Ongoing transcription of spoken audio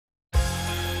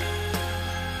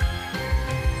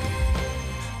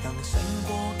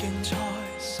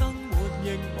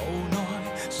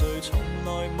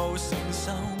無承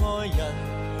受愛人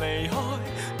離開，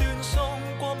斷送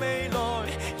過未來，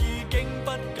已經不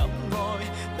敢愛，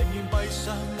寧願閉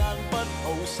上眼不抱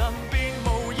身邊無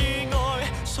意外。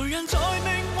誰人在命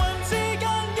運之間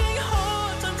應可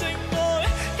真正愛，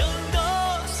更多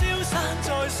消散在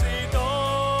時代。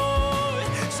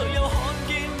誰又看見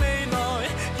未來，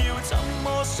要怎麼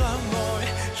相愛？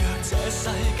若這世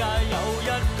界有一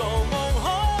個無可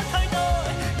替代，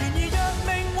然而若命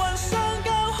運相交，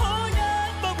可一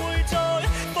不會再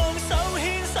放手牽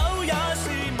手也是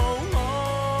無礙。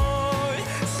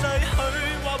逝去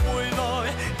或回來，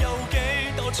有幾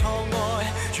多錯愛，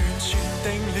完全定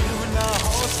了那可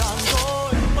篡改，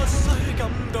不需感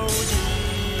到意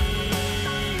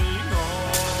外。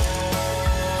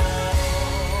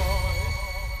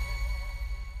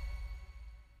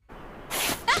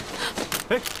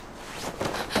哎，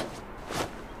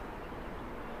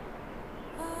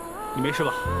你没事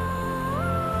吧？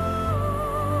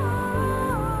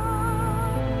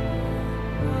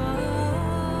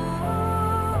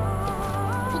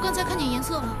我刚才看见颜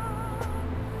色了。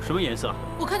什么颜色？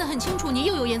我看得很清楚，你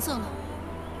又有颜色了。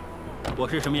我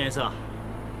是什么颜色？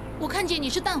我看见你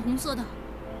是淡红色的。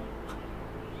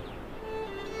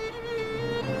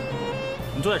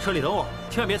你坐在车里等我，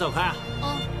千万别走开啊！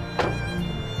哦。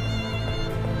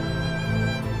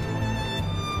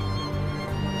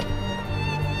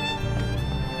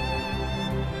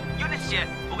 姐，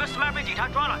我跟 Smile 被警察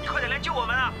抓了，你快点来救我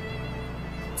们啊！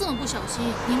这么不小心，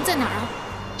你们在哪儿啊？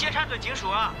尖沙咀警署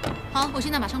啊！好，我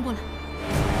现在马上过来。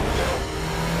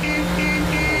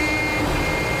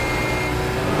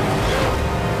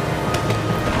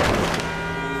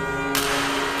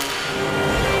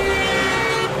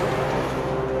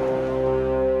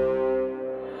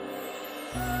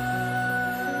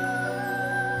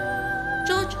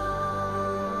George，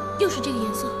 又是这个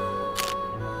颜色。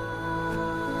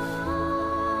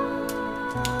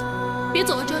 别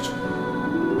走啊 ，George！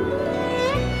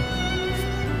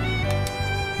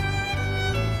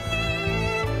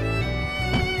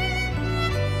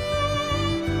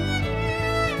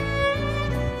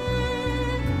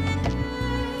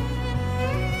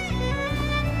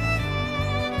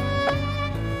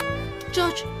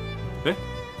 George！ 哎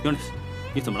 ，Eunice，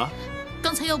 你怎么了？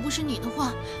刚才要不是你的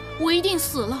话，我一定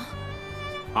死了。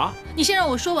啊？你先让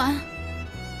我说完。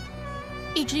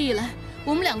一直以来。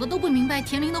 我们两个都不明白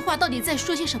田玲的话到底在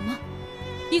说些什么。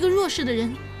一个弱势的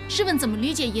人，试问怎么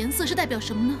理解颜色是代表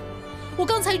什么呢？我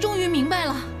刚才终于明白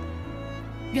了，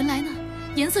原来呢，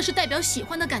颜色是代表喜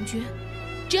欢的感觉。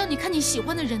只要你看见喜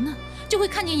欢的人呢，就会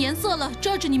看见颜色了。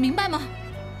George， 你明白吗？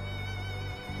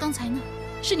刚才呢，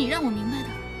是你让我明白的。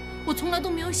我从来都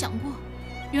没有想过，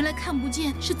原来看不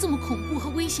见是这么恐怖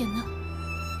和危险的。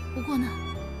不过呢，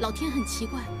老天很奇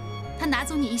怪，他拿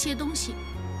走你一些东西。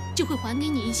 就会还给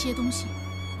你一些东西。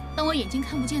当我眼睛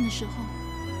看不见的时候，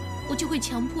我就会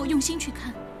强迫用心去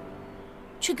看，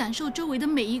去感受周围的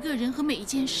每一个人和每一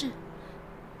件事。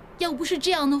要不是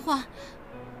这样的话，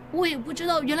我也不知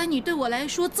道原来你对我来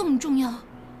说这么重要。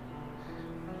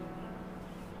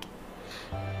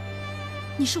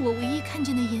你是我唯一看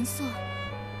见的颜色，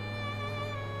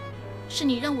是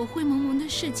你让我灰蒙蒙的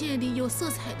世界里有色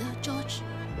彩的 ，George。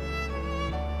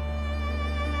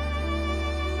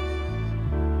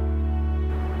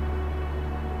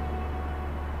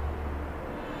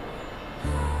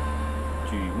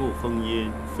 举目烽烟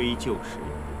非旧时，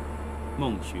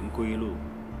梦寻归路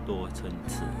多参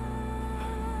差。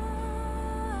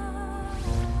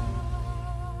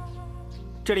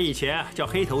这里以前叫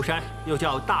黑头山，又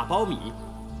叫大苞米，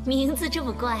名字这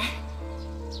么怪。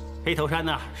黑头山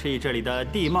呢是以这里的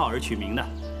地貌而取名的。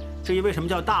至于为什么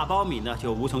叫大苞米呢，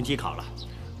就无从稽考了。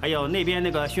还有那边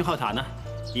那个讯号塔呢，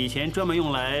以前专门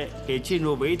用来给进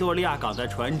入维多利亚港的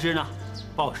船只呢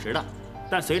报时的。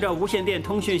 但随着无线电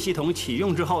通讯系统启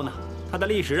用之后呢，它的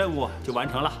历史任务就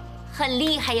完成了。很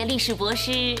厉害呀，历史博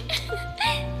士。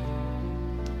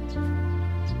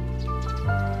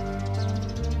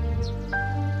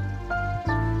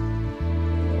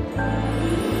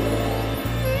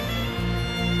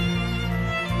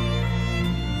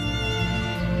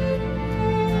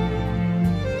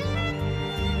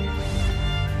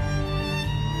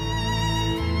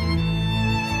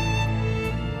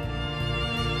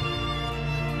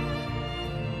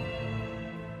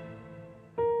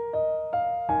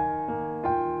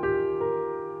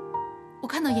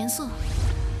看到颜色，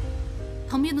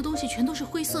旁边的东西全都是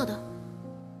灰色的，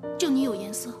就你有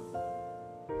颜色。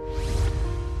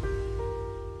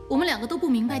我们两个都不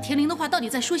明白田玲的话到底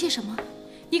在说些什么。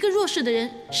一个弱势的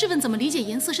人，试问怎么理解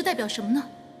颜色是代表什么呢？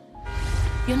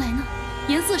原来呢，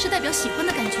颜色是代表喜欢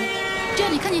的感觉。只要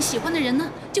你看见喜欢的人呢，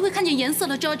就会看见颜色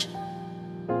了 ，George。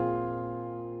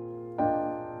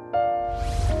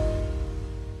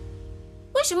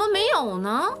为什么没有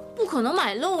呢？不可能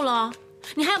买漏了。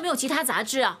你还有没有其他杂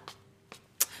志啊？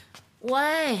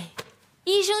喂，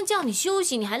医生叫你休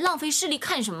息，你还浪费视力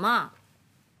看什么？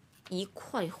一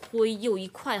块灰又一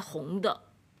块红的，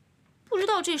不知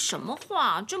道这什么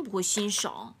画，真不会欣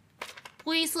赏。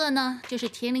灰色呢，就是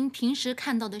田玲平时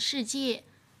看到的世界，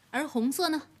而红色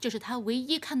呢，就是她唯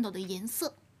一看到的颜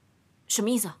色。什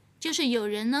么意思啊？就是有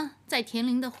人呢，在田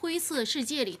玲的灰色世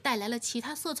界里带来了其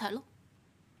他色彩喽。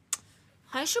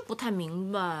还是不太明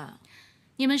白。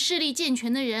你们视力健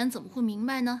全的人怎么会明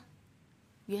白呢？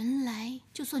原来，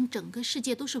就算整个世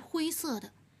界都是灰色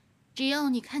的，只要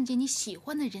你看见你喜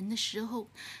欢的人的时候，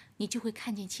你就会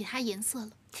看见其他颜色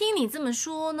了。听你这么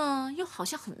说呢，又好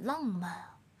像很浪漫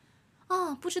啊。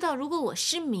哦，不知道如果我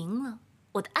失明了，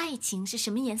我的爱情是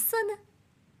什么颜色呢？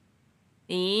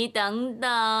咦，等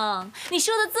等，你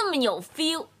说的这么有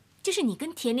feel， 就是你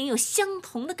跟田玲有相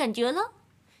同的感觉了？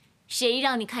谁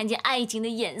让你看见爱情的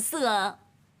颜色啊？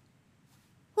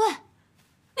喂，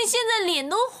你现在脸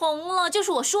都红了，就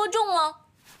是我说中了。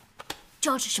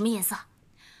George什么颜色？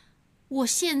我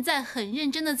现在很认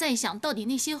真的在想，到底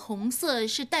那些红色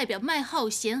是代表麦浩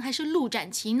贤还是陆展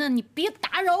琪呢？你别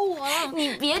打扰我了，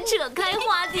你别扯开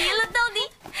话题了，到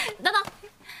底……等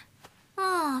等，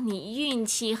啊，你运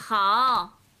气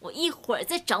好，我一会儿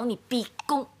再找你逼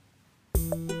宫。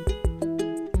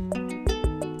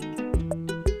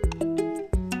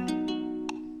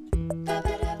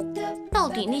到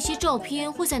底那些照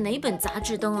片会在哪本杂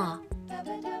志登啊？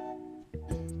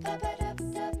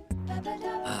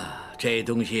这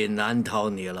东西难倒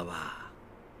你了吧？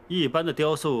一般的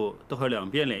雕塑都和两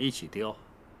边脸一起雕，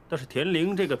但是田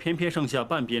玲这个偏偏剩下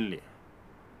半边脸，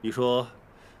你说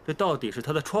这到底是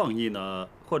他的创意呢，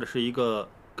或者是一个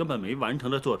根本没完成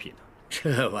的作品呢？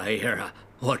这玩意儿啊，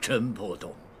我真不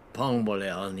懂，帮不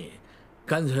了你。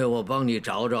干脆我帮你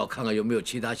找找，看看有没有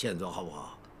其他线索，好不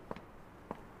好？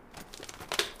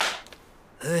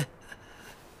哎。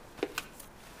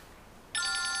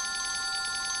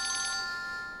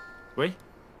喂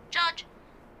 ，George，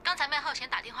 刚才麦浩贤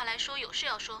打电话来说有事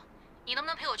要说，你能不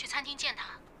能陪我去餐厅见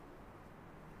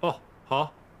他？哦，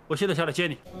好，我现在下来接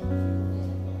你。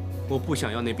我不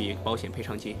想要那笔保险赔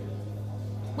偿金。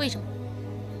为什么？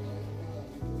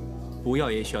不要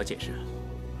也需要解释。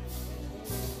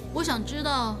我想知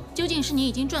道，究竟是你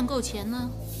已经赚够钱呢，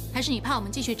还是你怕我们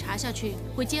继续查下去，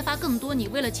会揭发更多你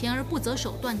为了钱而不择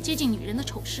手段接近女人的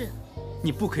丑事？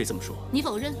你不可以这么说。你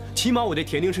否认？起码我对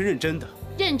田玲是认真的。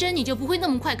认真你就不会那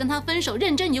么快跟他分手，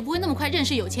认真你就不会那么快认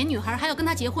识有钱女孩，还要跟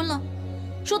他结婚了。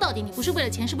说到底，你不是为了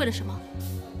钱，是为了什么？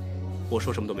我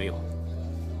说什么都没有，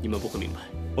你们不会明白。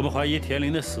我们怀疑田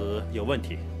玲的死有问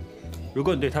题。如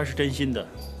果你对她是真心的，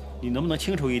你能不能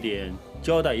清楚一点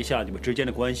交代一下你们之间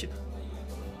的关系呢？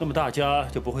那么大家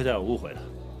就不会再有误会了。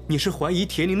你是怀疑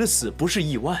田玲的死不是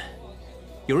意外，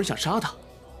有人想杀她？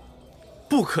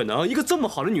不可能，一个这么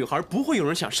好的女孩，不会有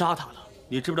人想杀她的。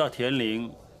你知不知道田玲？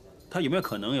她有没有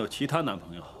可能有其他男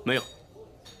朋友？没有，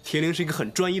田玲是一个很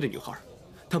专一的女孩，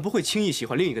她不会轻易喜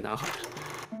欢另一个男孩的。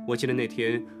我记得那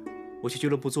天我去俱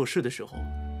乐部做事的时候，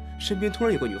身边突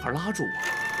然有个女孩拉住我，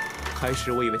开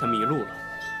始我以为她迷路了，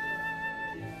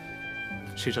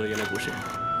谁知道原来不是。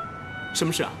什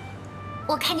么事啊？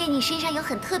我看见你身上有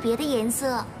很特别的颜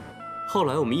色。后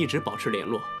来我们一直保持联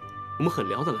络，我们很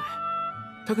聊得来。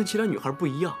她跟其他女孩不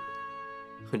一样，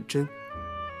很真，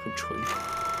很纯。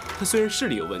她虽然视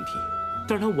力有问题，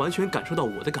但是她完全感受到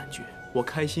我的感觉，我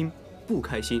开心不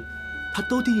开心，她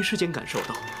都第一时间感受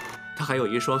到。她还有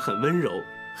一双很温柔、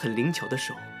很灵巧的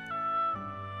手。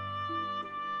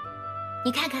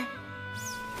你看看，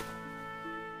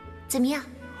怎么样？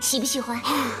喜不喜欢？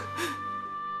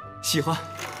喜欢。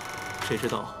谁知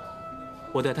道，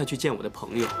我带她去见我的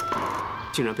朋友，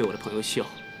竟然被我的朋友笑。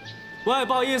喂，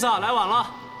不好意思啊，来晚了。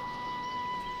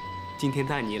今天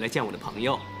带你来见我的朋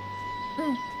友。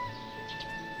嗯。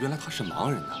原来他是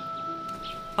盲人呢。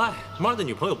哎，妈的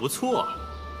女朋友不错，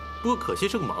不过可惜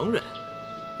是个盲人。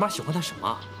妈喜欢他什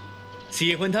么？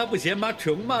喜欢他不嫌妈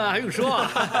穷吗？还用说？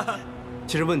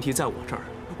其实问题在我这儿，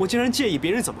我竟然介意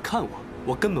别人怎么看我，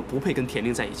我根本不配跟田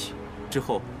玲在一起。之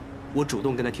后，我主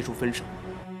动跟他提出分手，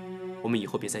我们以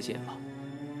后别再见了。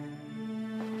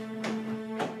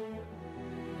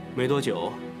没多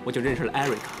久，我就认识了艾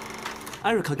瑞卡。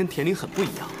艾瑞卡跟田玲很不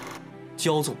一样，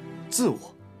骄纵、自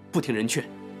我，不听人劝。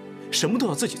什么都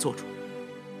要自己做主，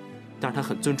但是他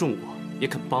很尊重我，也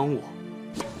肯帮我。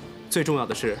最重要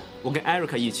的是，我跟艾瑞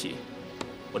卡一起，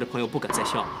我的朋友不敢再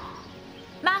笑了。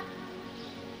妈，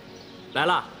来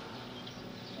了。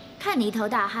看你一头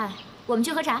大汗，我们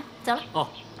去喝茶，走了。哦。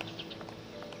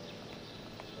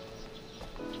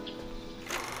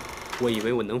我以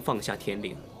为我能放下田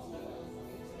玲，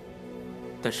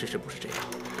但事实不是这样。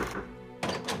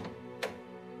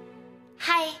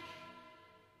嗨，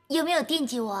有没有惦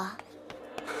记我？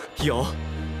有，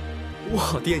我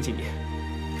好惦记你。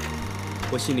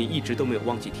我心里一直都没有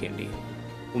忘记田林。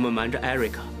我们瞒着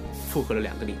Erica 复合了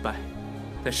2个礼拜，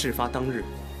在事发当日，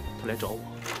他来找我。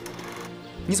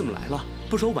你怎么来了？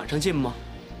不说晚上见吗？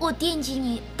我惦记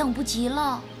你，等不及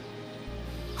了。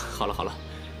好了好了，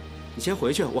你先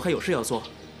回去，我还有事要做。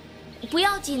不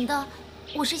要紧的，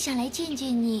我是想来见见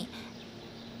你。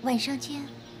晚上见。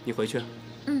你回去。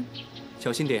嗯。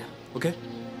小心点 ，OK。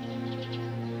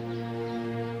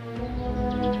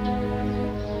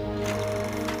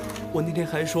我那天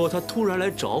还说他突然来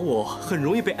找我，很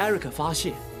容易被 Erica 发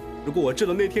现。如果我知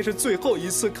道那天是最后一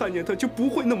次看见他，就不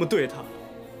会那么对他了。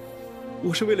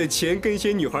我是为了钱跟一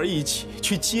些女孩一起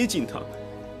去接近他们，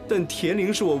但田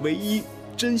玲是我唯一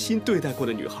真心对待过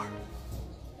的女孩。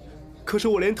可是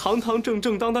我连堂堂正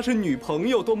正当她是女朋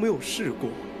友都没有试过。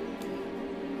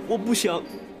我不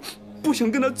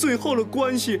想跟她最后的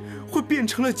关系会变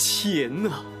成了钱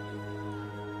呢。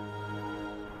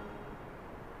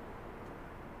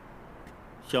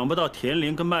想不到田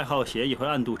玲跟麦浩贤也会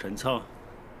暗度陈仓。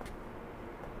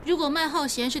如果麦浩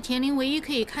贤是田玲唯一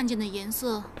可以看见的颜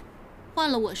色，换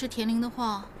了我是田玲的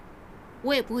话，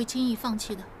我也不会轻易放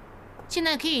弃的。现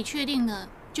在可以确定的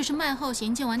就是麦浩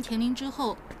贤见完田玲之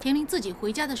后，田玲自己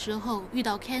回家的时候遇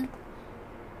到 Ken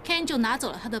就拿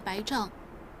走了他的白杖。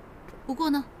不过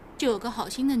呢，就有个好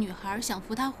心的女孩想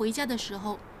扶他回家的时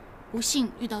候，不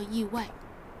幸遇到意外。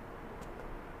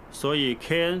所以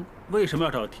Ken 为什么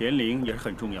要找田玲也是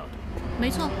很重要的。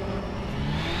没错。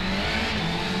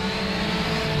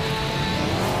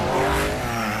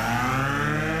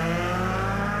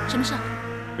什么事？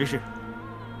没事，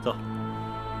走。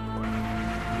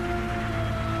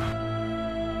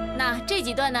那这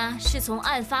几段呢，是从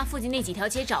案发附近那几条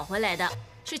街找回来的，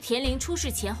是田玲出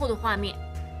事前后的画面。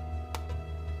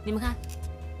你们看，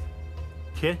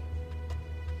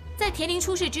在田玲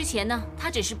出事之前呢，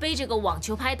她只是背着个网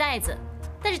球拍袋子，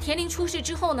但是田玲出事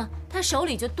之后呢，她手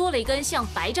里就多了一根像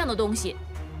白杖的东西，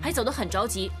还走得很着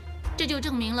急，这就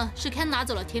证明了是 Ken 拿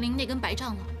走了田玲那根白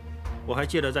杖了。我还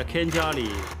记得在 Ken 家里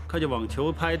看见网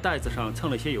球拍袋子上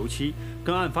蹭了些油漆，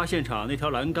跟案发现场那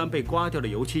条栏杆被刮掉的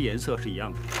油漆颜色是一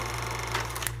样的。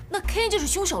那 Ken 就是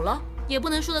凶手了？也不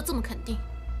能说的这么肯定。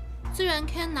虽然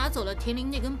Ken 拿走了田玲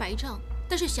那根白杖，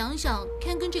但是想想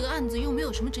Ken 跟这个案子又没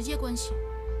有什么直接关系。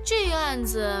这个案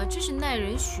子真是耐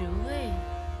人寻味。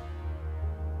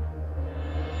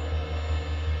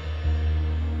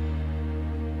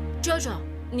Jojo，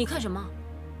 你看什么？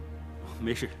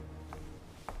没事。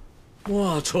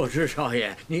哇，佐治少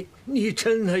爷，你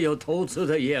真的有投资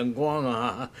的眼光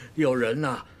啊！有人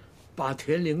呐，把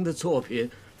田玲的作品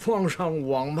放上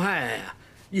网卖啊，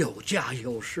有价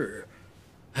有市。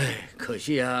哎，可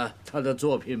惜啊，他的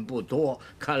作品不多，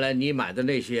看来你买的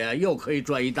那些又可以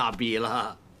赚一大笔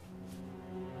了。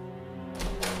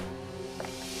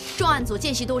重案组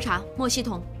见习督察莫系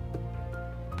统。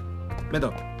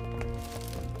Madam。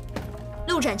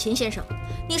陆展勤先生，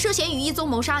你涉嫌与一宗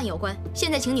谋杀案有关，现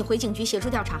在请你回警局协助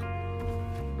调查。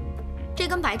这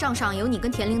根白杖上有你跟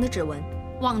田玲的指纹，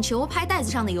网球拍袋子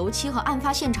上的油漆和案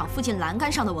发现场附近栏杆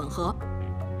上的吻合。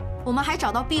我们还找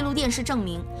到闭路电视证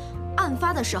明，案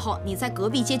发的时候你在隔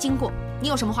壁街经过。你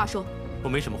有什么话说？我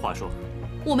没什么话说。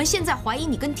我们现在怀疑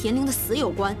你跟田玲的死有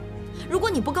关，如果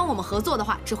你不跟我们合作的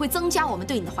话，只会增加我们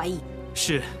对你的怀疑。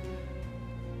是，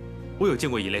我有见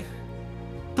过依琳，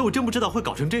但我真不知道会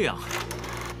搞成这样。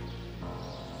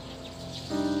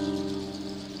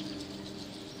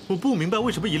我不明白为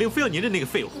什么依琳非要黏着那个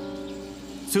废物，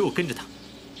所以我跟着他，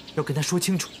要跟他说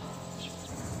清楚。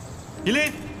依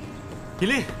琳，依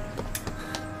琳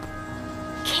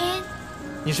 ，Ken，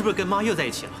 你是不是跟妈又在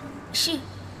一起了？是，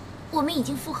我们已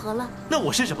经复合了。那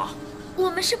我是什么？我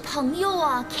们是朋友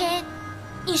啊 ，Ken，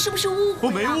 你是不是误会了？我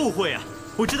没误会啊，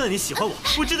我知道你喜欢我，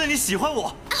我知道你喜欢我。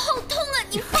好痛啊！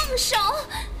你放手，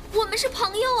我们是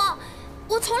朋友啊，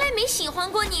我从来没喜欢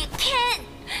过你 ，Ken。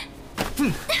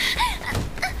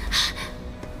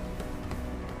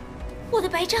我的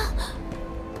白杖。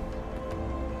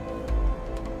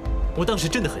我当时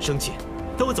真的很生气，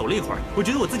但我走了一会儿，我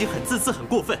觉得我自己很自私、很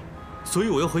过分，所以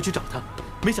我又回去找他。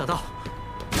没想到，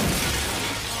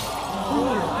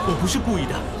我不是故意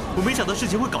的，我没想到事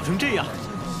情会搞成这样，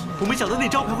我没想到那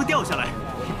招牌会掉下来。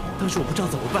当时我不知道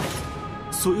怎么办，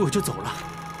所以我就走了。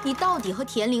你到底和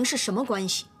田玲是什么关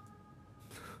系？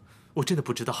我真的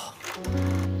不知道。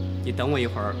你等我一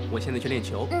会儿，我现在去练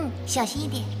球。小心一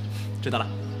点。知道了。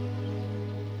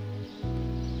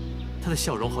他的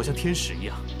笑容好像天使一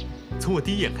样，从我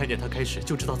第一眼看见他开始，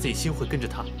就知道自己心会跟着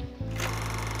他。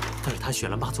但是他选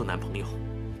了妈做男朋友，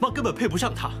妈根本配不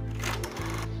上他。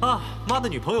啊，妈的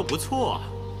女朋友不错啊，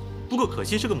不过可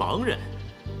惜是个盲人。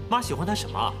妈喜欢他什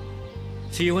么？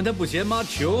喜欢他不嫌妈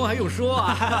穷，还用说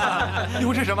啊？你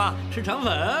会吃什么？吃肠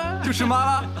粉，就吃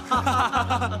妈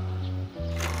了。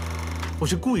我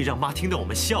是故意让妈听到我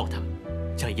们笑他，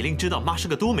让依琳知道妈是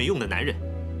个多没用的男人。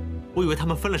我以为他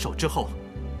们分了手之后，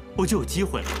我就有机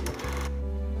会了。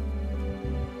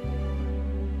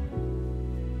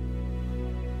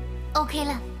OK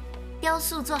了，雕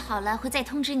塑做好了会再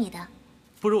通知你的。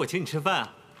不如我请你吃饭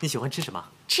啊？你喜欢吃什么？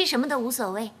吃什么都无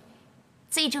所谓，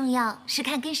最重要是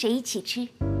看跟谁一起吃。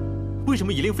为什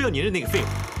么依琳非要黏着那个废物？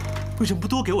为什么不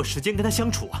多给我时间跟他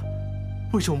相处啊？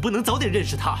为什么不能早点认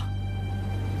识他？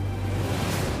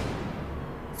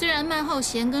虽然曼浩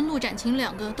贤跟陆展晴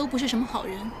两个都不是什么好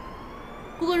人，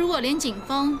不过如果连警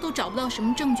方都找不到什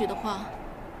么证据的话，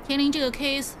田林这个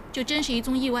case 就真是一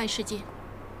宗意外事件。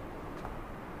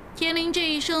田林这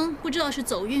一生不知道是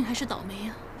走运还是倒霉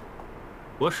啊！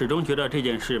我始终觉得这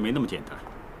件事没那么简单。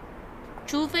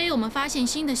除非我们发现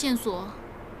新的线索，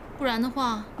不然的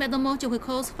话，麦德猫就会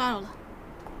close file 了。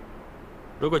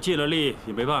如果尽了力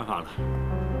也没办法了。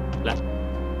来，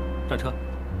上车，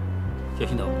小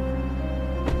心头。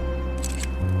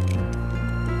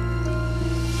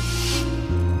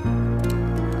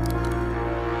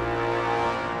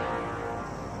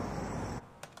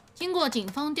经过警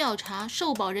方调查，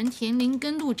受保人田林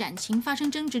跟陆展晴发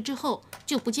生争执之后，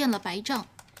就不见了白杖，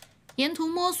沿途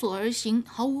摸索而行，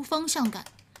毫无方向感。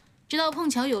直到碰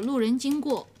巧有路人经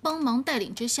过，帮忙带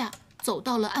领之下，走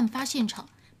到了案发现场，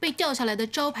被掉下来的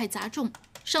招牌砸中，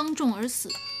伤重而死。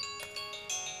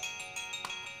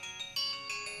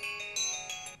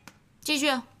继续。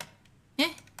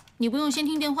哎，你不用先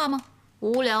听电话吗？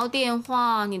无聊电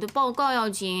话，你的报告要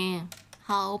紧。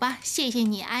好吧，谢谢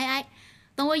你，哀哀。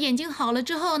等我眼睛好了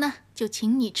之后呢，就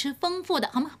请你吃丰富的，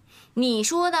好吗？你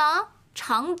说的啊，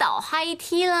长岛嗨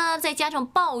踢啦，再加上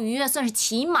鲍鱼啊，算是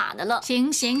起码的了。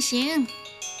行行行。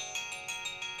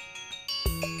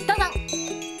等等，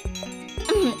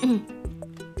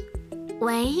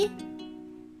喂，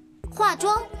化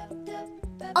妆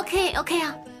 ？OK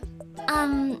啊，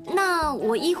那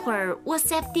我一会儿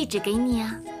WhatsApp 地址给你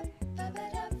啊。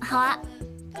好啊，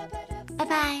拜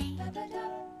拜。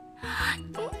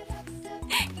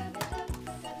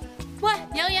喂，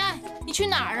杨言，你去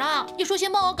哪儿啊？又说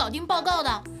先帮我搞定报告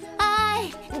的。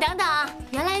哎，你等等，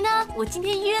原来呢，我今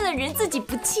天约了人，自己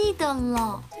不记得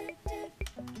了。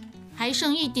还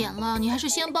剩一点了，你还是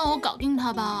先帮我搞定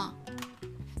他吧。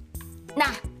那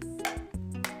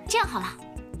这样好了，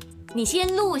你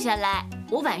先录下来，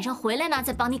我晚上回来呢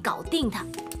再帮你搞定他。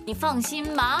你放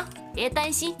心吧，别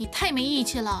担心。你太没义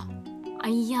气了。哎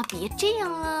呀，别这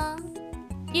样啊！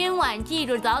今晚记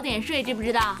住早点睡，知不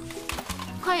知道？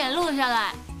快点录下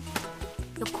来，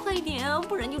要快点啊，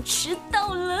不然就迟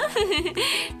到了。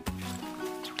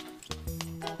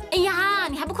哎呀，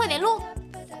你还不快点录？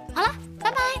好了，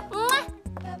拜拜。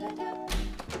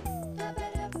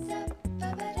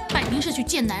摆明是去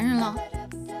见男人了，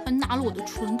还拿了我的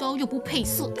唇膏，又不配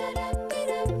色。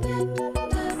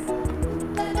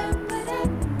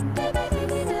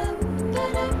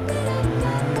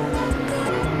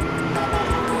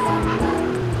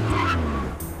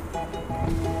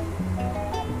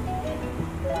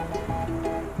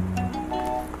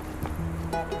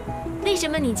为什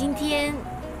么你今天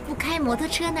不开摩托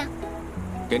车呢？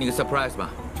给你个 surprise 吧，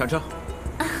上车。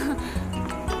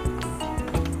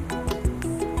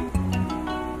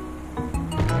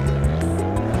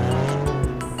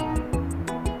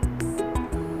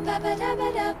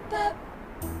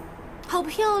好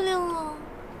漂亮哦！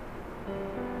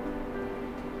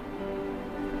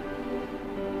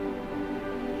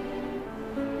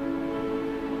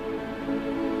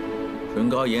唇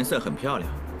膏颜色很漂亮。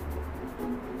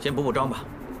先补补妆吧。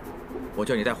我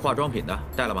叫你带化妆品的，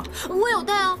带了吗？我有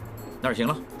带啊。那儿行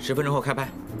了，10分钟后开拍。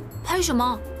拍什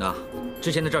么？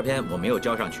之前的照片我没有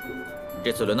交上去，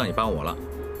这次轮到你帮我了。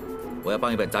我要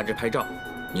帮一本杂志拍照，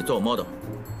你做我 model。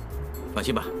放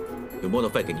心吧，有 model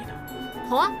费给你的。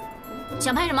好啊，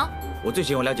想拍什么？我最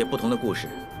喜欢了解不同的故事，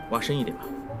挖深一点吧。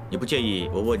你不介意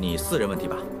我问你私人问题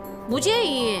吧？不介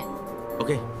意。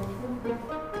OK。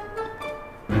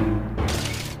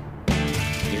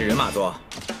你是人马座，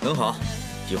很好，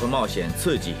喜欢冒险、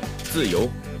刺激、自由。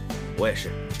我也是。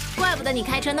怪不得你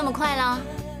开车那么快啦。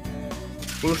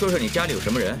不如说说你家里有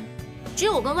什么人？只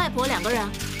有我跟外婆2个人。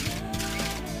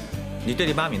你弟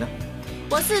弟妈咪呢？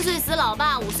我4岁死老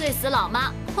爸，5岁死老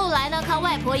妈，后来呢靠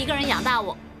外婆一个人养大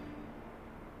我。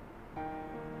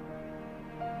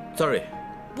Sorry。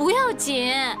不要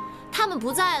紧，他们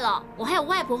不在了，我还有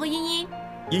外婆和茵茵。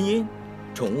茵茵，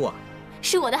宠物啊？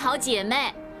是我的好姐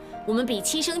妹，我们比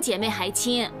亲生姐妹还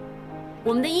亲。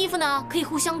我们的衣服呢可以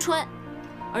互相穿，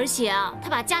而且啊，她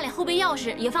把家里后备钥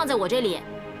匙也放在我这里。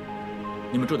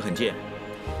你们住得很近？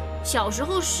小时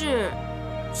候是，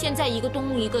现在一个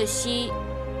东一个西。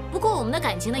不过我们的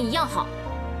感情呢一样好，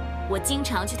我经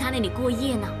常去她那里过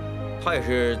夜呢。她也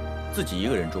是自己一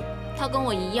个人住？她跟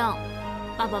我一样，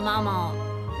爸爸妈妈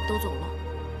都走了。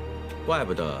怪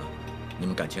不得你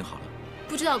们感情好了。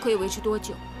不知道可以维持多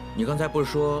久。你刚才不是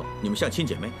说你们像亲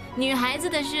姐妹？女孩子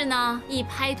的事呢，一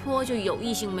拍拖就有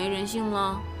异性没人性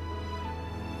了。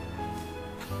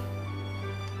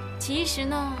其实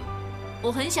呢，我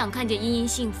很想看见茵茵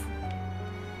幸福，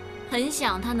很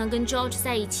想她能跟 George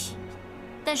在一起，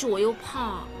但是我又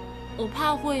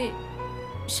怕会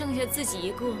剩下自己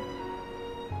一个。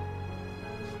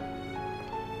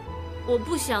我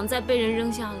不想再被人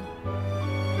扔下了。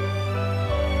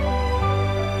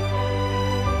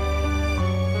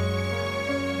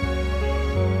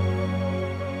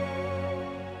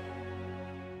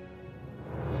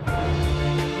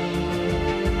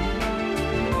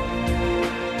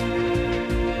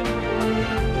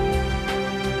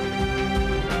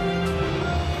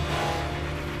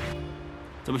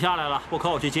怎么下来了？不可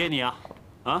我去接你啊？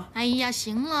啊？哎呀，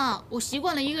行了，我习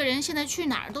惯了一个人，现在去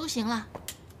哪儿都行了。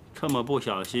这么不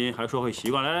小心还说会习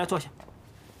惯，来来坐下。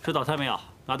吃早餐没有？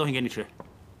拿东西给你吃。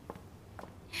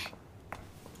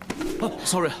哦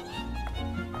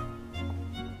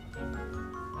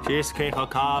 ，sorry。cheesecake 和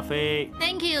咖啡。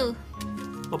Thank you。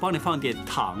我帮你放点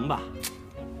糖吧。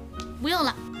不用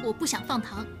了，我不想放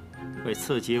糖。会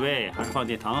刺激胃，还是放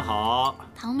点糖好。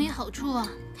糖没好处啊，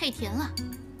太甜了。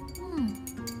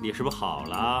你是不是好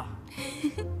了？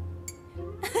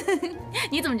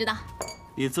你怎么知道？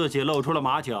你自己露出了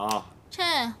马脚。切，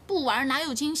不玩哪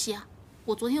有惊喜啊！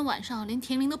我昨天晚上连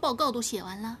田玲的报告都写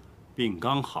完了。病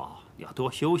刚好，你要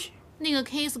多休息。那个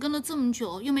case 跟了这么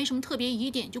久，又没什么特别疑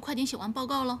点，就快点写完报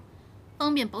告了，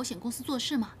方便保险公司做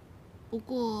事嘛。不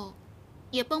过，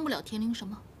也帮不了田玲什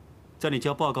么。在你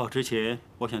交报告之前，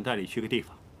我想带你去个地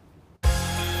方。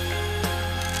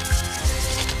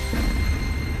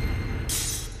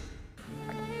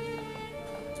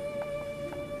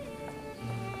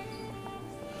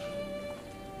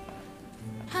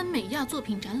潘美亚作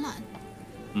品展览。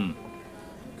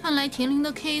看来田玲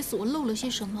的 case 我漏了些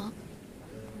什么，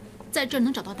在这儿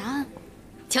能找到答案。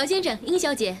乔先生、殷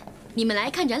小姐，你们来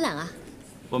看展览啊？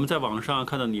我们在网上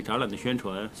看到你展览的宣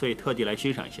传，所以特地来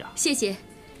欣赏一下。谢谢，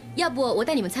要不我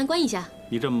带你们参观一下？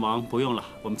你这么忙，不用了，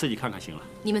我们自己看看行了。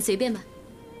你们随便吧。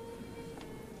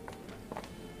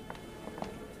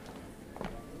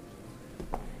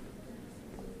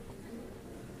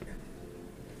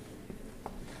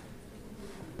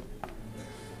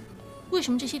为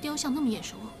什么这些雕像那么眼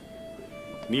熟？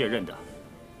你也认得？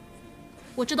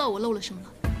我知道我漏了什么了。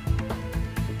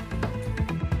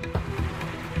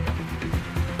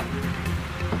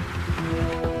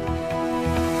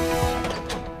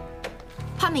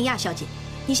潘美亚小姐，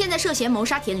你现在涉嫌谋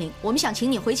杀田玲，我们想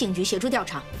请你回警局协助调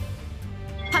查。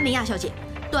潘美亚小姐，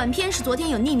短片是昨天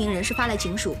有匿名人士发来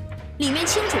警署，里面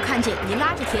清楚看见你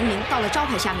拉着田玲到了招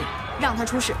牌下面，让她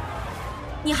出示。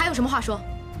你还有什么话说？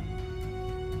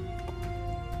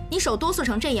你手哆嗦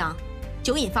成这样，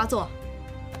酒瘾发作？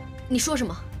你说什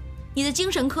么？你的精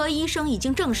神科医生已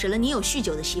经证实了你有酗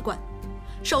酒的习惯，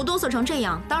手哆嗦成这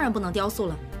样，当然不能雕塑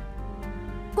了。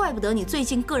怪不得你最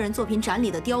近个人作品展里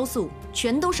的雕塑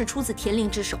全都是出自田玲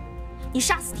之手。你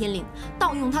杀死田玲，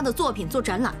盗用她的作品做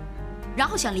展览，然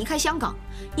后想离开香港，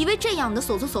以为这样你的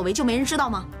所作所为就没人知道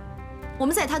吗？我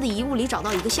们在她的遗物里找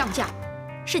到一个相架，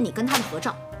是你跟她的合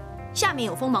照，下面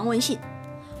有封盲文信，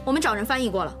我们找人翻译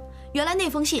过了。原来那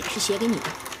封信是写给你的，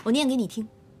我念给你听。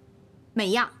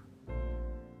美亚，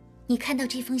你看到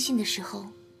这封信的时候，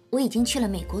我已经去了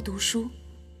美国读书，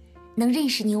能认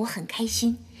识你我很开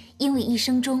心，因为一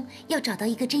生中要找到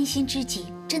一个真心知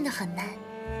己真的很难。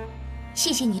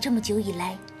谢谢你这么久以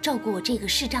来照顾我这个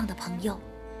视障的朋友，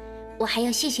我还要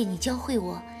谢谢你教会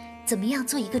我怎么样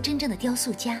做一个真正的雕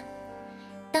塑家。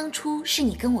当初是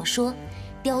你跟我说，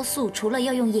雕塑除了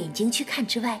要用眼睛去看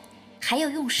之外，还要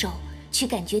用手去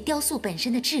感觉雕塑本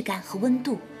身的质感和温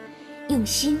度，用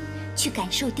心去感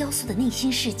受雕塑的内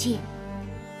心世界。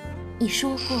你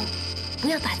说过，不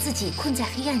要把自己困在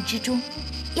黑暗之中，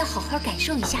要好好感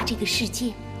受一下这个世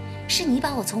界。是你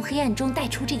把我从黑暗中带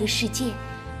出这个世界，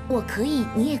我可以，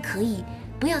你也可以，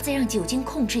不要再让酒精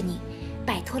控制你，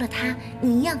摆脱了它，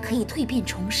你一样可以蜕变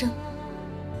重生。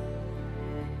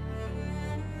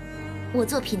我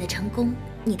作品的成功，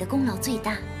你的功劳最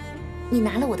大。你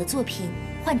拿了我的作品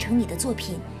换成你的作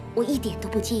品，我一点都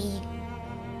不介意。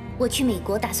我去美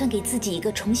国打算给自己一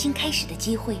个重新开始的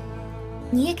机会，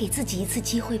你也给自己一次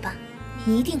机会吧，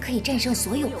你一定可以战胜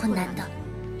所有困难的。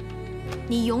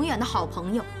你永远的好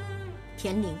朋友，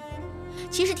田玲。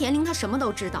其实田玲她什么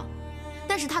都知道，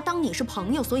但是她当你是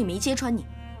朋友，所以没揭穿你。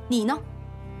你呢？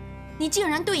你竟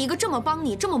然对一个这么帮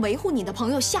你、这么维护你的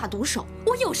朋友下毒手！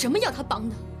我有什么要他帮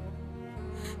的？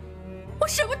我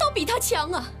什么都比他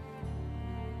强啊！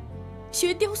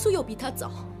学雕塑又比他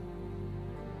早，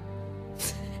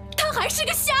他还是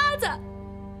个瞎子，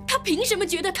他凭什么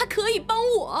觉得他可以帮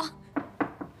我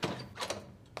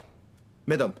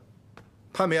 ？Madam，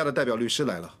 潘美亚的代表律师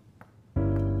来了。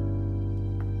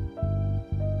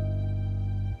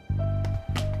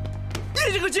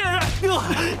你这个贱人！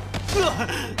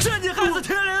是你害死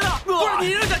田玲的，不是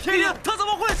你扔下田玲，他怎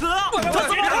么会死啊？他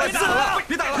怎么会死啊？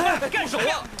别打了！住手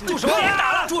啊！住手啊！别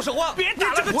打了！住手啊！别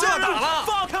打了！不要打了！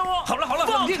放开我！好了好了，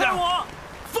冷静点！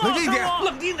冷静点！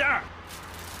冷静点！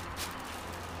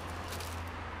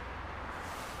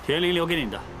田玲留给你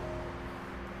的，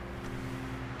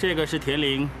这个是田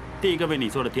玲第一个为你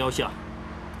做的雕像，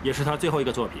也是她最后一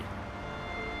个作品。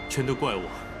全都怪我，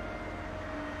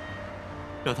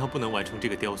让他不能完成这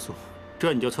个雕塑。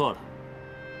这你就错了。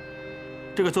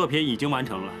这个作品已经完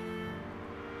成了。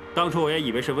当初我也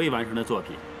以为是未完成的作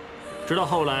品，直到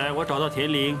后来我找到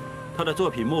田玲她的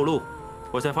作品目录，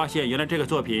我才发现原来这个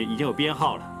作品已经有编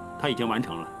号了，她已经完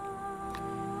成了。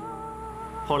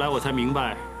后来我才明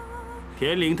白，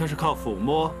田玲她是靠抚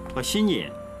摸和心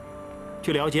眼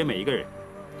去了解每一个人，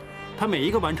她每一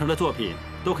个完成的作品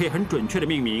都可以很准确地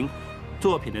命名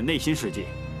作品的内心世界。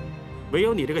唯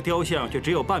有你这个雕像却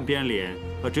只有半边脸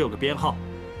和只有个编号，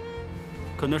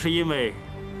可能是因为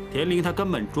田玲她根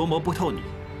本琢磨不透你，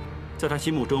在她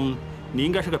心目中你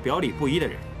应该是个表里不一的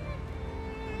人。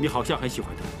你好像很喜欢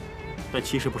她，但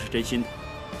其实不是真心的。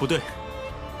不对，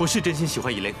我是真心喜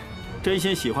欢依琳。真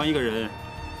心喜欢一个人，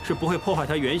是不会破坏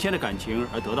他原先的感情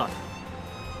而得到他。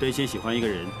真心喜欢一个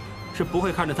人，是不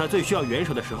会看着他最需要援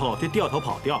手的时候就掉头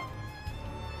跑掉。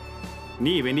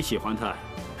你以为你喜欢他，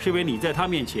是因为你在他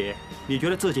面前，你觉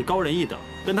得自己高人一等，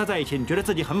跟他在一起，你觉得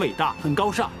自己很伟大、很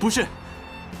高尚。不是，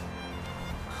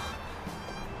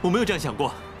我没有这样想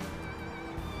过。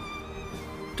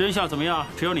真相怎么样，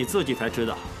只有你自己才知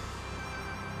道。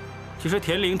其实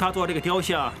田玲她做这个雕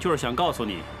像，就是想告诉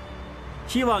你，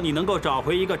希望你能够找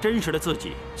回一个真实的自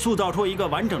己，塑造出一个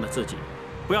完整的自己，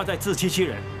不要再自欺欺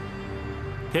人。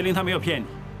田玲她没有骗你，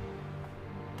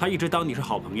她一直当你是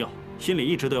好朋友，心里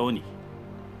一直都有你。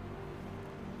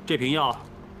这瓶药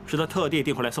是她特地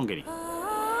订回来送给你。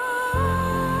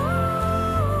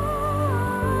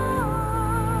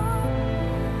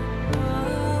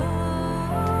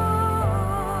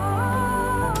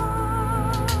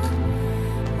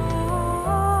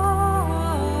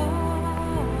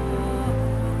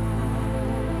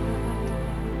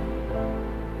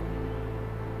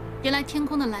原来天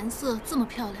空的蓝色这么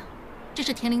漂亮，这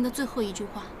是田玲的最后一句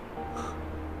话。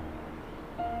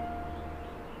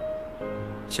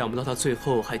想不到他最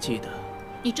后还记得。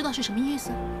你知道是什么意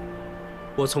思？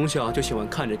我从小就喜欢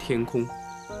看着天空，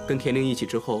跟田玲一起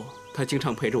之后，他经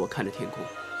常陪着我看着天空。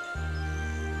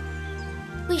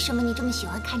为什么你这么喜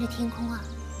欢看着天空啊？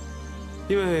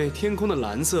因为天空的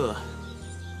蓝色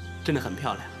真的很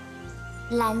漂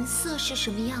亮。蓝色是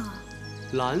什么样啊？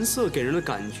蓝色给人的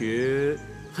感觉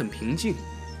很平静，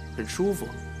很舒服，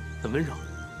很温柔。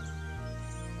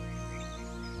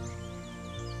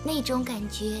那种感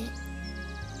觉，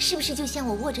是不是就像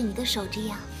我握着你的手这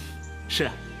样？是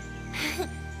啊。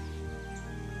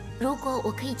如果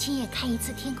我可以亲眼看一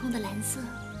次天空的蓝色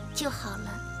就好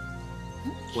了。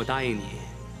我答应你，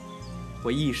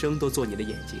我一生都做你的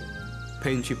眼睛，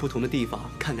陪你去不同的地方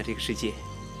看看这个世界。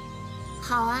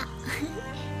好啊。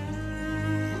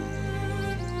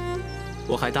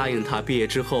我还答应他，毕业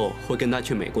之后会跟他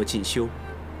去美国进修，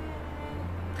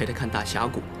陪他看大峡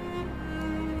谷、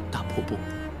大瀑布。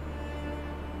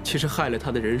其实害了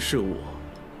他的人是我，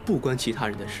不关其他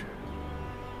人的事。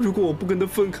如果我不跟他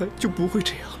分开，就不会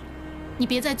这样了。你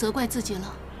别再责怪自己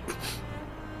了。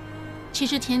其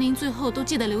实田玲最后都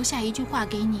记得留下一句话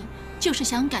给你，就是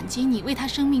想感激你为他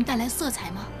生命带来色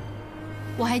彩吗？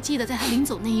我还记得在他临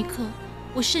走那一刻，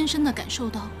我深深地感受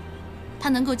到，他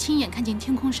能够亲眼看见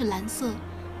天空是蓝色，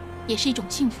也是一种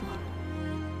幸福。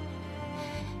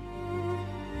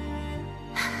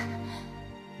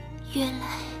原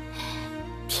来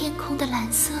天空的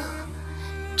蓝色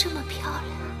这么漂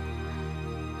亮。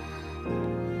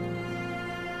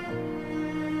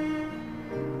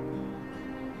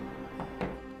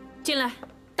进来，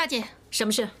大姐，什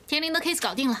么事？田玲的 case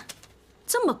搞定了。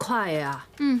这么快呀？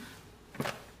嗯，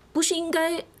不是应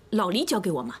该老黎交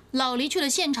给我吗？老黎去了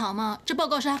现场吗？这报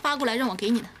告是他发过来让我给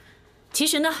你的。其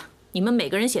实呢，你们每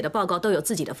个人写的报告都有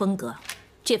自己的风格，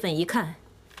这份一看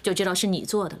就知道是你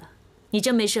做的了。你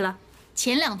真没事了？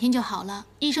前2天就好了，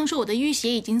医生说我的淤血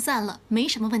已经散了，没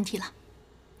什么问题了。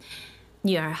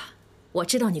女儿啊，我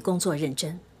知道你工作认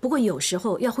真，不过有时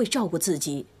候要会照顾自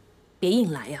己，别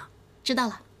硬来呀。知道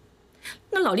了。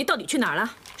那老黎到底去哪儿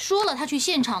了？说了他去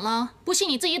现场了，不信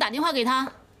你自己打电话给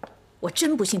他。我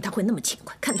真不信他会那么勤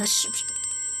快，看他是不是。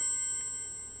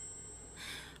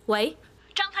喂，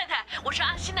张太太，我是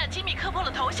阿欣的吉米磕破了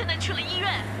头，现在去了医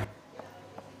院。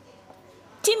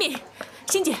吉米，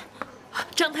欣姐，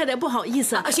张太太不好意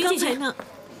思啊，行行行，呢，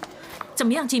怎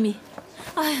么样，吉米？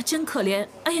哎呀，真可怜！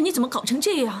哎呀，你怎么搞成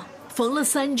这样？缝了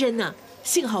3针呢，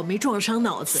幸好没撞伤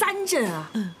脑子。3针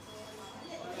啊？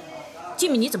吉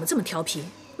米，你怎么这么调皮？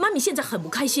妈咪现在很不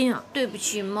开心啊！对不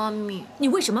起，妈咪。你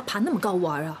为什么爬那么高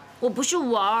玩啊？我不是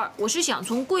玩，我是想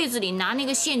从柜子里拿那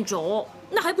个线轴。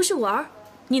那还不是玩？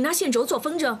你拿线轴做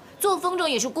风筝？做风筝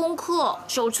也是功课，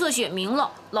手册写明了，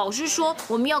老师说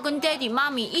我们要跟 Daddy 妈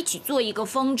咪一起做一个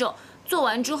风筝，做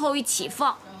完之后一起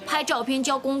放，拍照片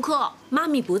交功课。妈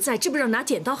咪不在，知不知道拿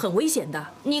剪刀很危险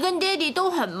的？你跟 Daddy 都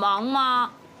很忙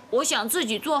吗？我想自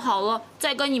己做好了，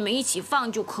再跟你们一起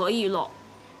放就可以了。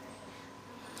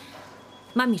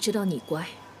妈咪知道你乖，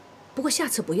不过下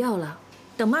次不要了，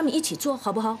等妈咪一起做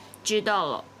好不好？知道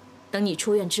了。等你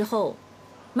出院之后，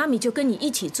妈咪就跟你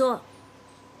一起做。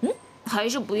还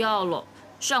是不要了。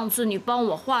上次你帮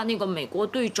我画那个美国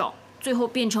队长，最后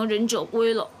变成忍者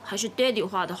龟了，还是 Daddy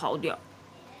画的好点。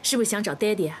是不是想找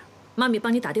Daddy 啊？妈咪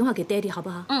帮你打电话给 Daddy 好不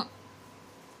好？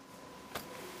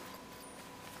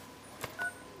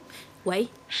喂。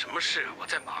什么事？我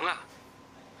在忙啊。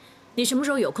你什么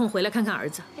时候有空回来看看儿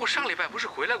子？我上礼拜不是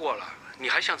回来过了？你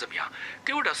还想怎么样？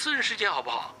给我点私人时间好不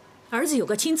好？儿子有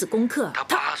个亲子功课。他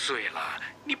8岁了，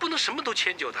你不能什么都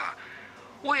迁就他。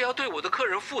我也要对我的客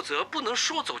人负责，不能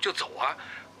说走就走啊。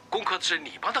功课是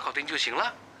你帮他搞定就行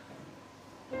了。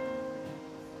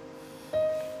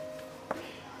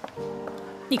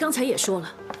你刚才也说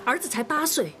了，儿子才8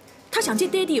岁，他想见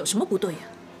爹地有什么不对呀？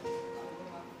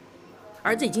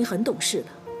儿子已经很懂事了，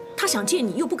他想见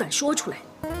你又不敢说出来，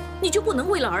你就不能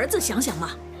为了儿子想想吗？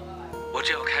我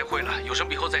这要开会了，有什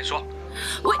么以后再说。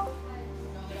喂。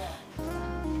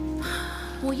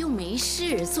我又没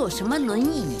事，坐什么轮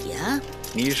椅呀？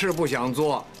你是不想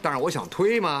坐，但是我想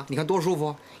推嘛，你看多舒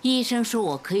服。医生说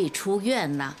我可以出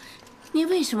院了，你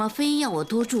为什么非要我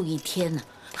多住1天呢？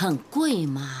很贵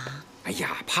吗？哎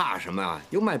呀，怕什么啊？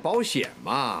有买保险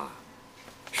嘛。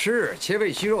是切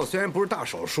胃息肉虽然不是大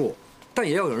手术，但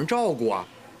也要有人照顾啊。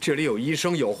这里有医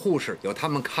生，有护士，有他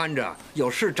们看着，有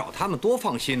事找他们多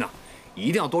放心呐。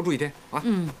一定要多住1天啊。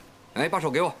哎，把手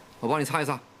给我，我帮你擦一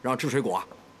擦，然后吃水果。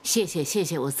谢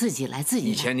谢，我自己来。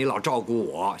以前你老照顾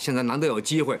我，现在难得有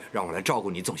机会让我来照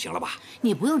顾你，总行了吧？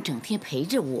你不用整天陪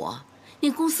着我，你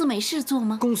公司没事做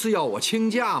吗？公司要我请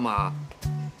假吗？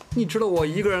你知道我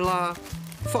一个人啦，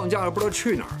放假了不知道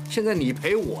去哪儿。现在你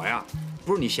陪我呀，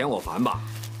不是你嫌我烦吧？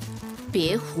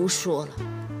别胡说了。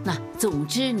那总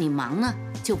之你忙呢，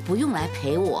就不用来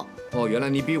陪我。哦，原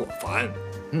来你比我烦。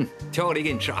挑个梨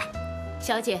给你吃啊。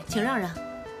小姐，请让让。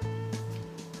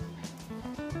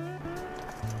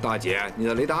大姐，你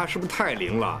的雷达是不是太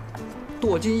灵了？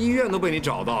躲进医院都被你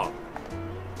找到，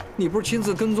你不是亲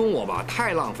自跟踪我吧？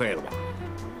太浪费了吧！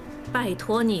拜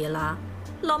托你了，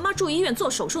老妈住医院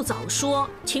做手术，早说，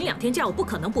请2天假我不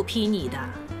可能不批你的。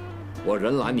我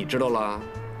人懒，你知道了，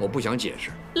我不想解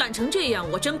释。懒成这样，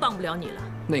我真帮不了你了。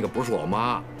那个不是我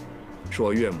妈，是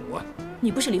我岳母啊。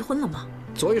你不是离婚了吗？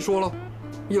所以说了，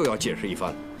又要解释一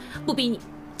番。不逼你，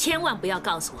千万不要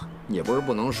告诉我。也不是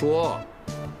不能说。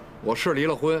我是离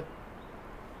了婚，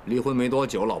离婚没多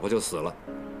久，老婆就死了，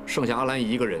剩下阿兰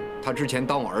一个人。他之前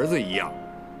当我儿子一样，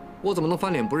我怎么能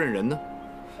翻脸不认人呢？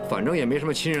反正也没什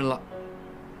么亲人了，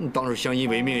当是相依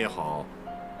为命也好，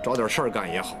找点事儿干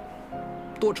也好，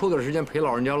多抽点时间陪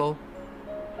老人家喽。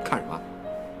看什么？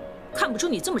看不出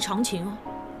你这么长情哦。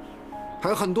还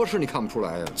有很多事你看不出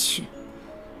来呀。切，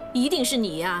一定是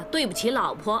你呀，对不起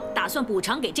老婆，打算补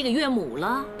偿给这个岳母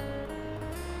了。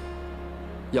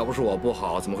要不是我不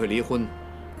好，怎么会离婚？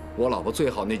我老婆最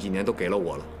好那几年都给了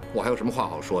我了，我还有什么话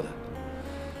好说的？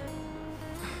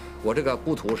我这个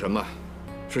不图什么，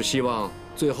是希望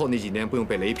最后那几年不用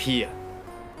被雷劈呀。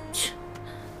切，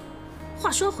话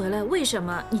说回来，为什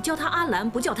么你叫她阿兰，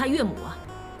不叫她岳母啊？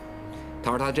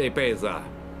她说她这辈子，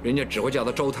人家只会叫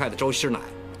她周太太周师奶，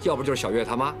要不就是小月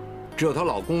她妈，只有她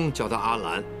老公叫她阿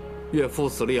兰，岳父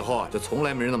死了以后啊，就从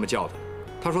来没人那么叫她。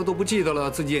她说都不记得了，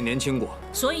自己也年轻过。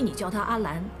所以你叫她阿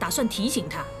兰，打算提醒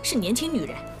她是年轻女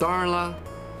人。当然了，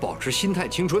保持心态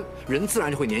青春，人自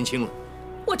然就会年轻了。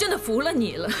我真的服了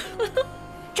你了。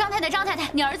张太太，张太太，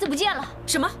你儿子不见了！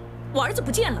什么？我儿子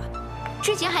不见了？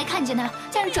之前还看见他，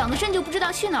但是转个身就不知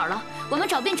道去哪儿了。我们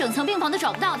找遍整层病房都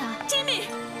找不到他。吉米，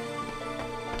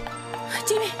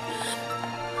吉米。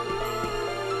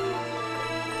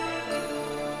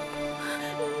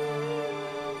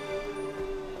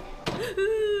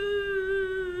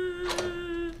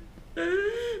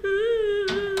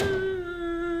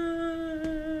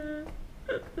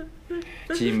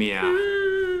 吉米啊，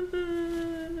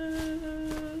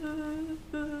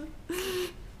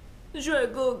帅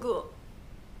哥哥，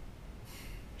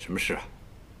什么事啊？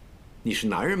你是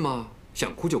男人吗？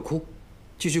想哭就哭，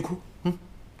继续哭。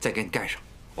再给你盖上。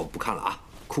我不看了啊，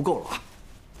哭够了啊。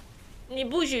你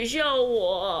不许笑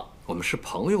我。我们是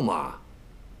朋友嘛，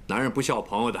男人不笑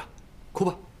朋友的，哭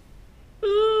吧。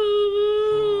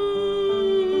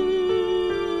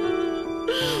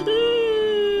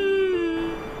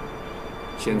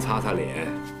 先擦擦脸，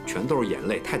全都是眼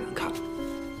泪，太难看了。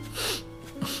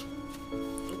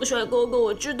帅哥哥，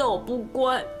我知道我不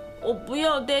乖，我不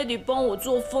要 Daddy 帮我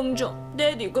做风筝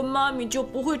 ，Daddy 跟妈咪就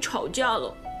不会吵架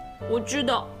了。我知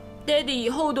道 Daddy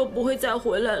以后都不会再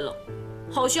回来了，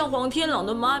好像黄天朗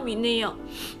的妈咪那样，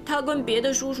他跟别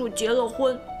的叔叔结了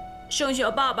婚，剩下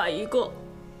爸爸一个。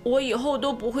我以后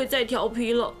都不会再调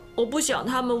皮了，我不想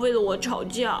他们为了我吵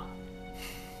架。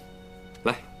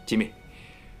来，吉米。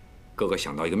 哥哥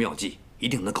想到一个妙计，一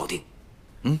定能搞定。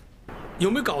有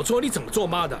没有搞错？你怎么做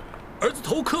妈的？儿子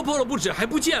头磕破了不止，还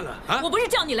不见了啊！我不是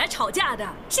叫你来吵架的，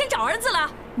先找儿子了。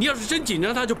你要是真紧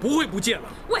张，他就不会不见了。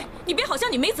喂，你别好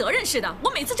像你没责任似的。我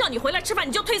每次叫你回来吃饭，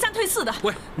你就推三推四的。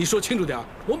喂，你说清楚点，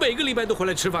我每个礼拜都回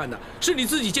来吃饭的，是你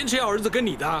自己坚持要儿子跟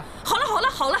你的。好了好了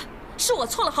好了，是我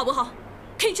错了，好不好？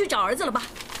可以去找儿子了吧？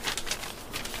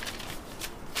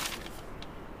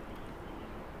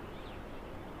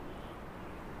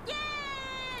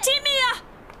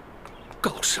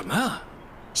 搞什么啊！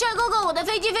帅哥哥，我的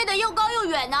飞机飞得又高又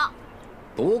远呢。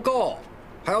不够，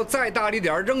还要再大力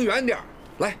点，扔远点。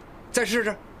来，再试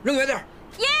试，扔远点。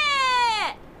耶！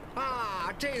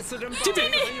啊，这次真吉米，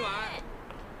很远。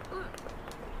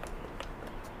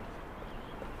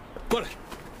过来，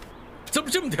怎么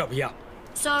这么调皮啊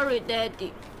 ？Sorry,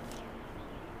 Daddy。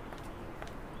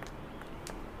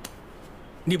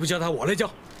你不教他，我来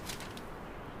教。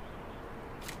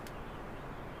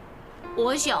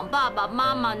 我想爸爸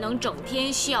妈妈能整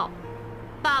天笑，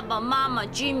爸爸妈妈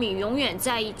Jimmy 永远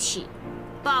在一起，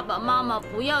爸爸妈妈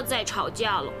不要再吵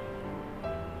架了。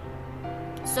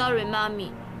Sorry,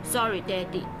 Mommy. Sorry,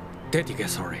 Daddy. Daddy 该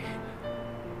sorry。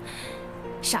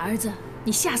傻儿子，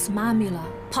你吓死妈咪了，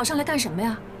跑上来干什么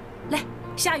呀？来，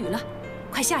下雨了，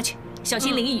快下去，小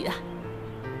心淋雨啊！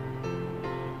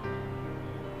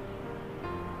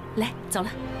来，走了。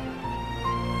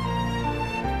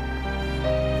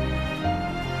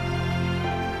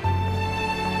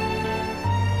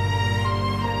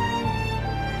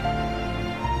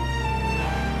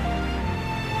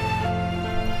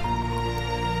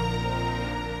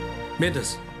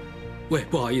 Mendes， 喂，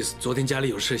不好意思，昨天家里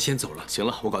有事，先走了。行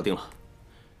了，我搞定了。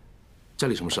家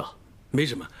里什么事啊？没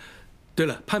什么。对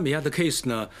了，潘美亚的 case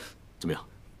呢？怎么样？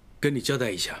跟你交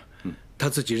代一下。他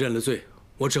自己认了罪，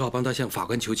我只好帮他向法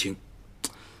官求情。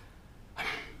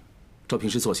照平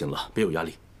时做行了，别有压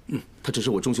力。他只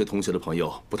是我中学同学的朋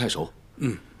友，不太熟。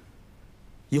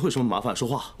以后有什么麻烦说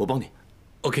话，我帮你。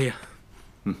OK 呀。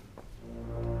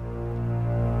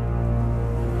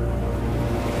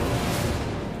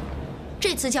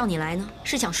 这次叫你来呢，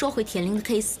是想说回田玲的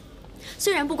case。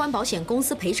虽然不关保险公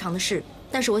司赔偿的事，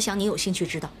但是我想你有兴趣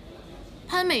知道。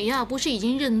潘美亚不是已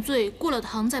经认罪过了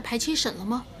堂，在排期审了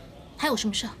吗？还有什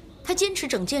么事？他坚持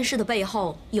整件事的背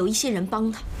后有一些人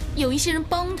帮他，有一些人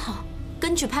帮他。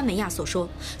根据潘美亚所说，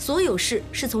所有事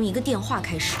是从一个电话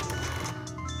开始。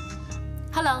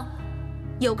Hello，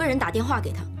 有个人打电话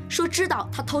给他，说知道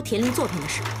他偷田玲作品的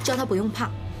事，叫他不用怕，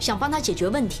想帮他解决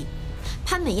问题。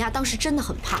潘美亚当时真的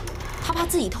很怕。 他怕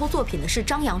自己偷作品的事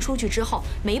张扬出去之后，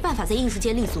没办法在艺术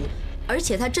界立足，而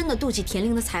且他真的妒忌田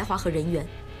玲的才华和人缘，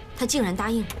他竟然答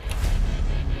应了。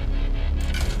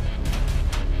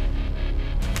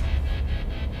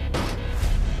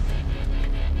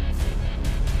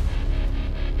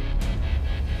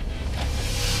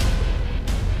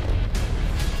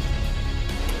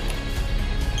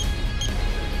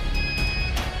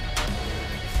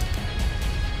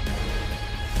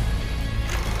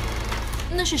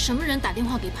那是什么人打电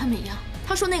话给潘美亚？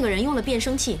他说那个人用了变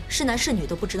声器，是男是女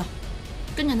都不知道。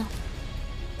跟着呢，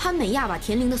潘美亚把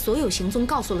田玲的所有行踪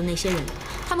告诉了那些人。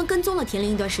他们跟踪了田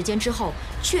玲一段时间之后，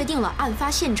确定了案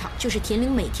发现场就是田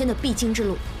玲每天的必经之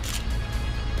路。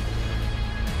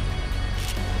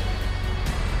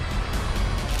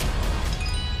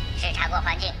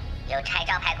拆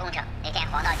招牌工程，那天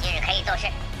黄道吉日可以做事。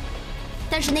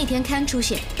但是那天 Ken 出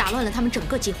现，打乱了他们整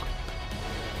个计划。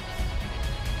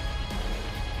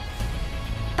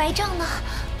白账呢？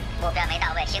目标没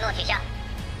到位，行动取消。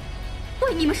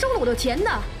喂，你们收了我的钱的，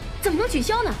怎么能取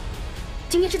消呢？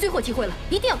今天是最后机会了，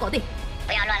一定要搞定。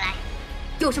不要乱来。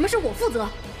有什么事我负责。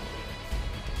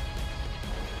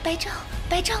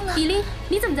白账呢？李林，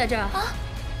你怎么在这儿啊？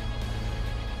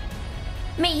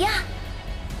美亚，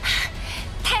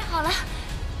太好了，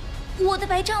我的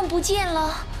白账不见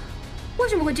了。为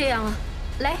什么会这样啊？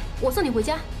来，我送你回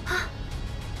家。啊！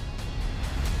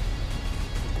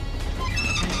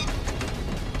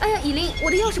哎呀，以琳，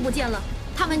我的钥匙不见了。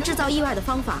他们制造意外的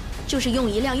方法就是用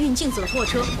一辆运镜子的货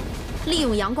车，利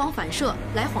用阳光反射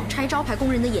来晃拆招牌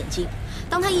工人的眼睛。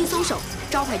当他一松手，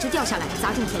招牌就掉下来，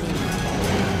砸中田林。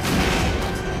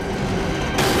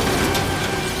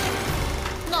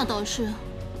那倒是，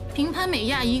凭潘美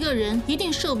亚一个人一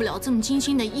定受不了这么精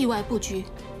心的意外布局。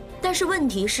但是问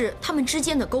题是，他们之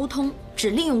间的沟通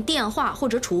只利用电话或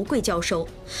者储物柜交收。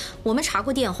我们查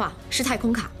过电话是太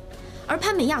空卡，而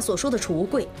潘美亚所说的储物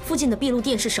柜附近的闭路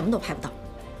电视什么都拍不到。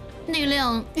那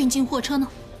辆运进货车呢？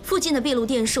附近的闭路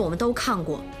电视我们都看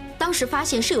过，当时发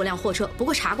现是有辆货车，不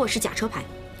过查过是假车牌。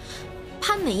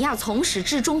潘美亚从始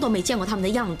至终都没见过他们的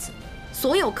样子，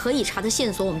所有可以查的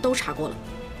线索我们都查过了，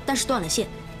但是断了线。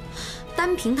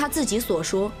单凭他自己所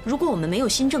说，如果我们没有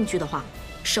新证据的话，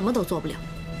什么都做不了。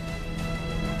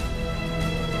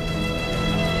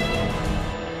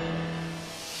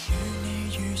與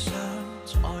你遇上，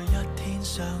在一天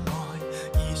相愛，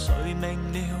而誰明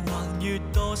了橫越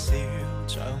多少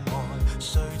障礙？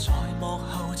誰在幕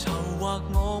後籌劃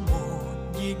我們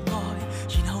熱愛，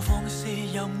然後放肆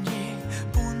任意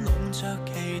搬弄着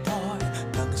期待，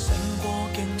能勝過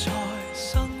競賽，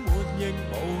生活亦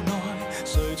無奈。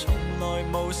誰從來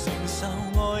無承受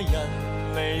愛人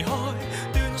離開，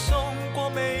斷送過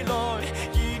未來，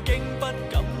已經不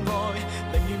敢愛，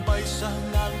寧願閉上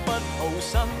眼不抱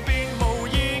身邊。